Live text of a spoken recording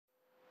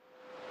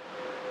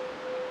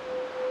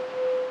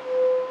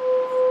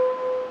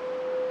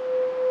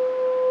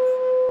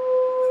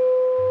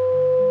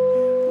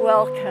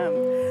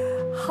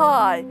welcome.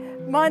 Hi,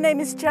 my name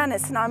is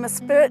Janice and I'm a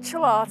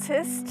spiritual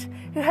artist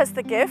who has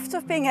the gift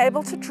of being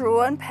able to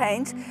draw and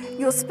paint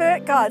your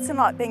spirit guides and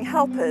light being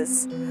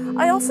helpers.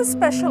 I also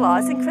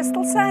specialise in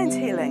crystal sound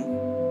healing.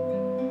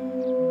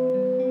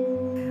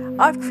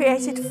 I've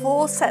created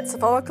 4 sets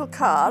of oracle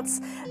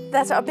cards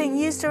that are being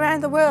used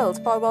around the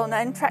world by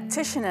well-known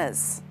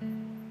practitioners.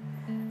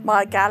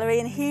 My gallery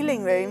and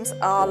healing rooms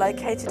are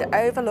located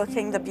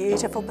overlooking the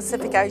beautiful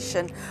Pacific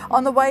Ocean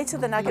on the way to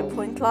the Nugget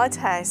Point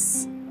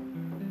Lighthouse.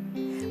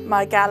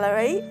 My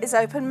gallery is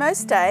open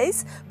most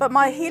days, but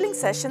my healing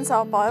sessions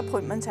are by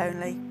appointment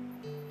only.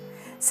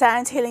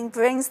 Sound healing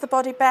brings the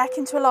body back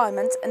into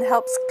alignment and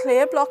helps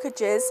clear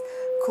blockages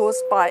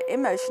caused by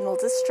emotional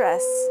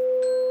distress.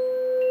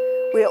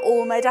 We are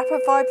all made up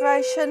of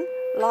vibration,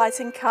 light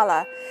and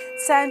colour.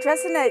 Sound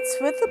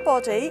resonates with the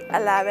body,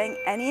 allowing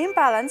any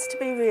imbalance to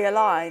be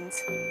realigned.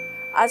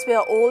 As we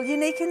are all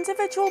unique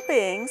individual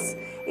beings,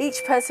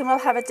 each person will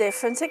have a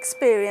different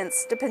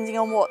experience depending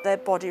on what their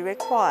body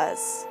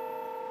requires.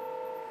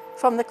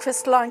 From the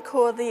crystalline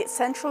core of the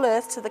central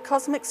earth to the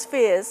cosmic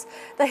spheres,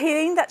 the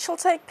healing that shall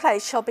take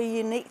place shall be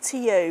unique to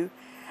you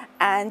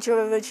and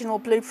your original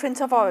blueprint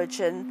of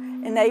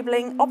origin,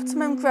 enabling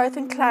optimum growth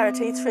and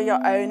clarity through your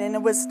own inner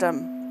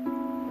wisdom.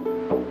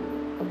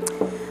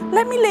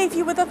 Let me leave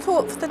you with a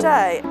thought for the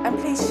day, and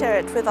please share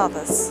it with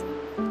others.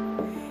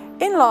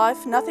 In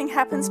life, nothing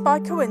happens by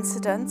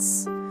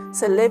coincidence,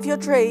 so live your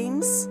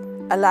dreams,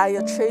 allow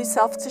your true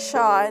self to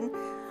shine,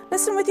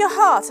 listen with your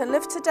heart and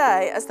live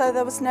today as though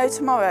there was no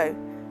tomorrow,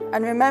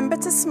 and remember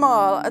to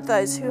smile at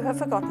those who have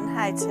forgotten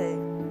how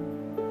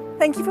to.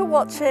 Thank you for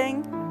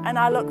watching, and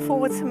I look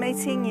forward to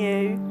meeting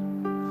you,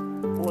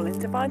 all in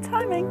divine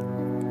timing.